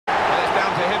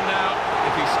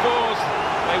scores,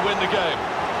 they win the game.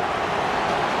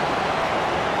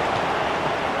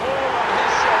 Ball on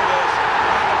his shoulders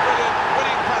and a brilliant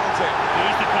winning penalty.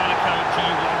 He's the kind of character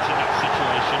you want in that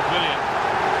situation. Brilliant.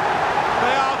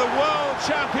 They are the world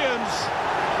champions.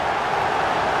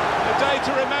 A day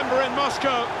to remember in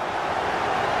Moscow.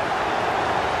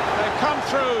 They've come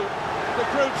through the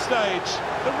group stage,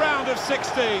 the round of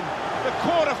 16, the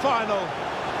quarter-final,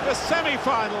 the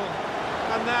semi-final,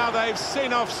 and now they've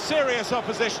seen off serious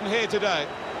opposition here today.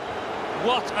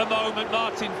 What a moment,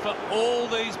 Martin, for all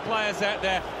these players out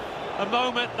there. A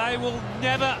moment they will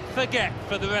never forget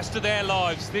for the rest of their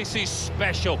lives. This is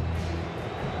special.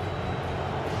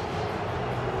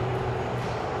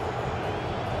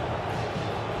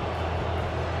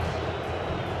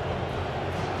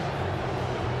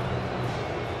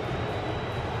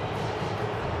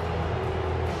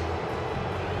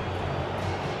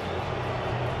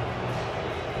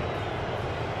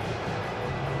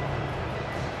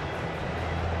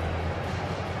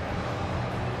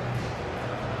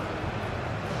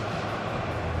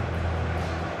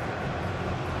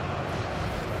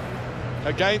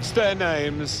 Against their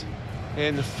names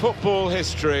in football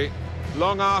history,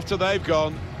 long after they've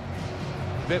gone,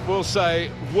 it will say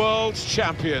world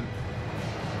champion.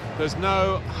 There's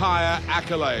no higher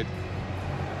accolade.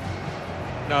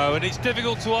 No, and it's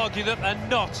difficult to argue that they're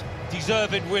not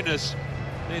deserving winners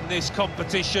in this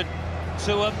competition.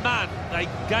 To a man, they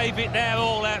gave it their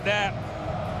all out there.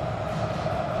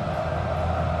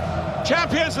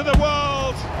 Champions of the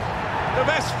world, the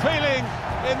best feeling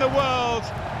in the world.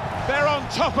 They're on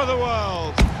top of the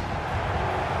world.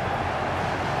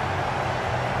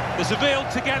 There's a real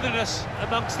togetherness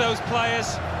amongst those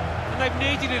players, and they've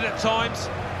needed it at times.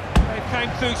 They came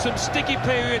through some sticky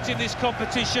periods in this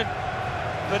competition,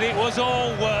 but it was all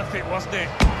worth it, wasn't it?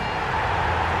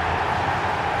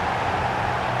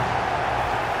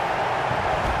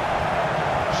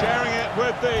 Sharing it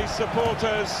with the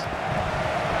supporters,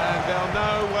 and they'll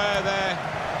know where their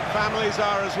families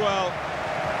are as well.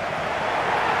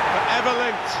 Forever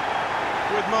linked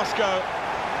with Moscow,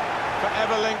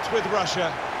 forever linked with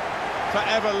Russia,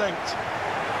 forever linked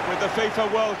with the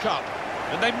FIFA World Cup.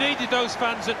 And they've needed those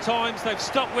fans at times, they've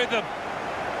stuck with them.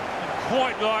 And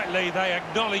quite rightly, they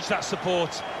acknowledge that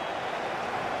support.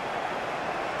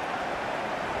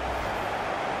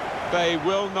 They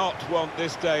will not want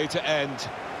this day to end,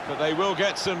 but they will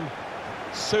get some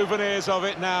souvenirs of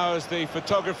it now as the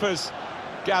photographers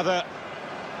gather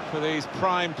for these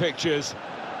prime pictures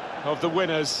of the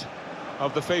winners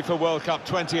of the FIFA World Cup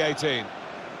 2018.